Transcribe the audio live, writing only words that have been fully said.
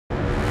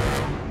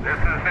This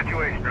is the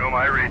Situation Room.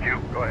 I read you.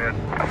 Go ahead.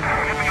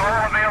 Give me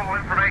all available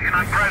information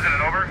on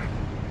President, over.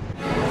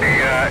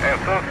 The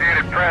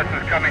Associated Press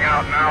is coming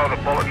out now with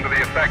a bulletin to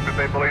the effect that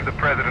they believe the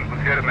President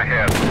was hit in the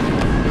head.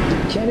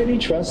 Did Kennedy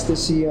trust the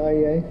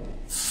CIA?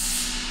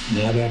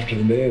 Not after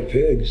the Bay of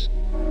Pigs.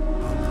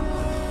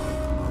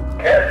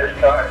 Canada's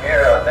coming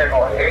here, they're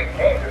going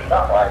 18 or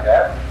something like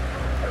that,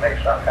 to make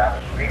some kind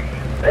of speech.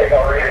 They're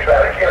going to really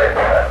try to kill him.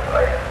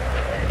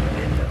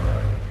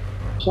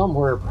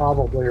 Somewhere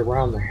probably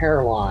around the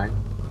hairline,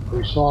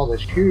 we saw this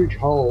huge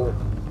hole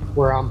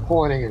where I'm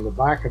pointing in the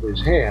back of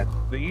his head.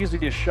 The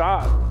easiest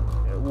shot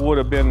would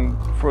have been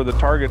for the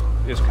target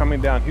is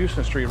coming down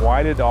Houston Street.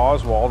 Why did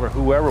Oswald or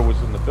whoever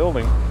was in the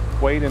building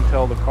wait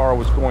until the car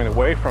was going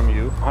away from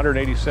you,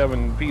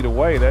 187 feet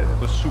away? That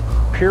the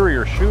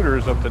superior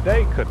shooters of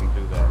today couldn't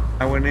do that.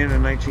 I went in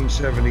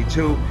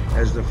 1972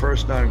 as the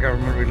first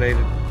non-government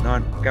related,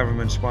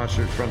 non-government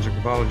sponsored forensic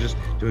pathologist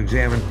to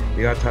examine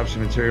the autopsy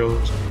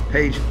materials.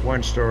 Page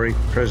 1 story,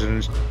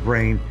 President's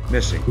brain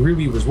missing.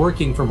 Ruby was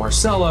working for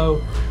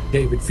Marcello.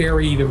 David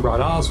Ferry even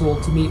brought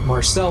Oswald to meet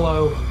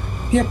Marcello.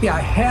 The FBI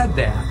had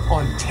that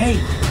on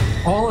tape,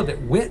 all of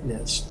it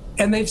witnessed,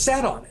 and they've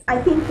sat on it.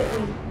 I think that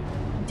we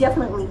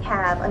definitely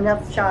have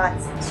enough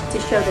shots to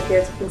show that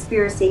there's a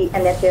conspiracy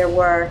and that there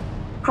were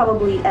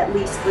probably at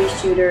least 3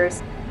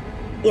 shooters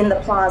in the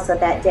plaza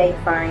that day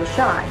firing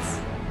shots.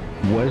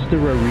 Was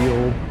there a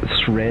real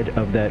thread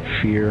of that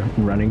fear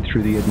running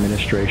through the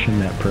administration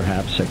that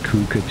perhaps a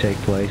coup could take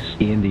place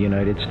in the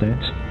United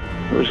States?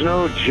 It was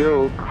no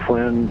joke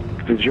when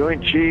the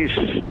Joint Chiefs,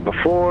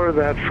 before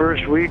that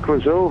first week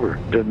was over,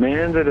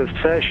 demanded a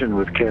session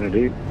with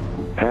Kennedy.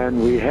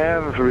 And we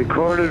have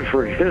recorded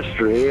for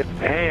history,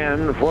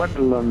 and what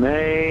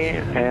LeMay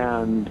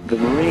and the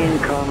Marine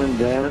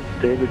Commandant,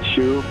 David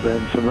Shoup,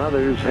 and some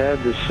others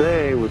had to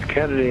say with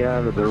Kennedy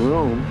out of the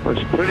room was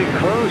pretty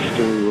close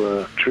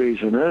to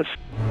treasonous.